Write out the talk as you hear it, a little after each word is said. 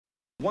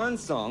One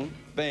song,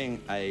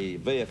 being a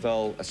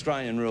VFL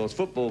Australian rules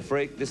football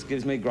freak, this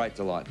gives me great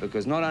delight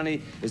because not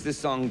only is this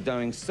song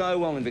doing so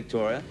well in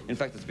Victoria, in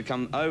fact it's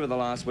become over the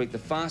last week the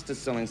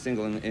fastest selling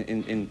single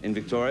in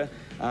Victoria.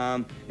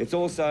 It's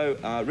also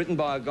written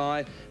by a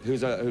guy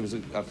who's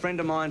a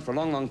friend of mine for a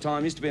long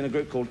time, used to be in a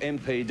group called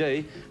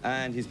MPD,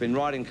 and he's been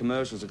writing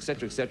commercials,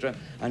 etc, etc,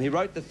 and he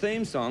wrote the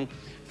theme song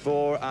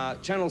for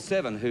Channel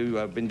 7, who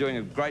have been doing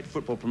a great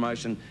football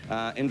promotion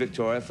in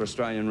Victoria for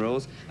Australian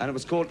rules, and it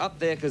was called Up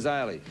There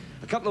Cazaly.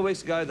 A couple of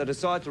weeks ago, they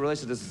decided to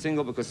release it as a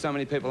single because so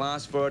many people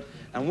asked for it,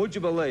 and would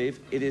you believe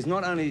it is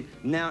not only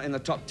now in the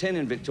top 10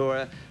 in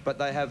Victoria, but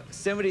they have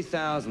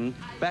 70,000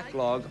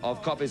 backlog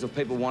of copies of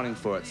people wanting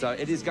for it. So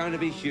it is going to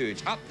be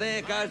huge. Up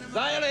There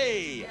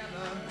Cazaly!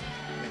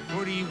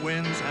 Footy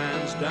wins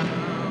hands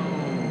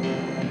down.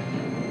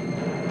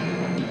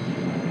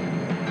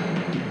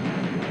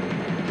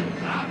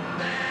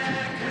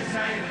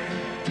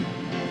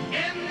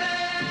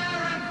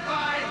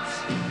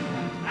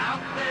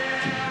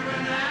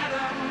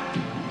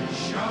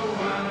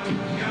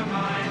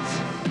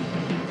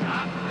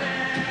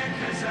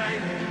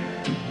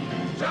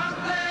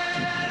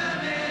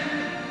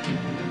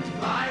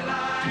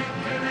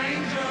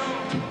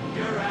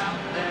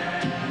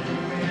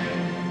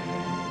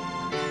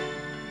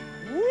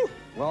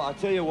 Well, I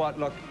tell you what,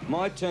 look,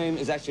 my team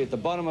is actually at the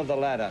bottom of the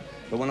ladder,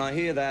 but when I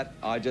hear that,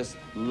 I just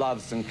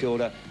love St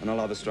Kilda and I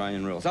love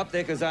Australian rules. Up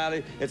There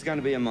Cazaly, it's going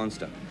to be a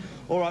monster.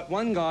 All right,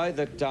 one guy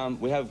that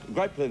we have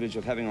great privilege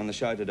of having on the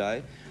show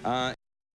today,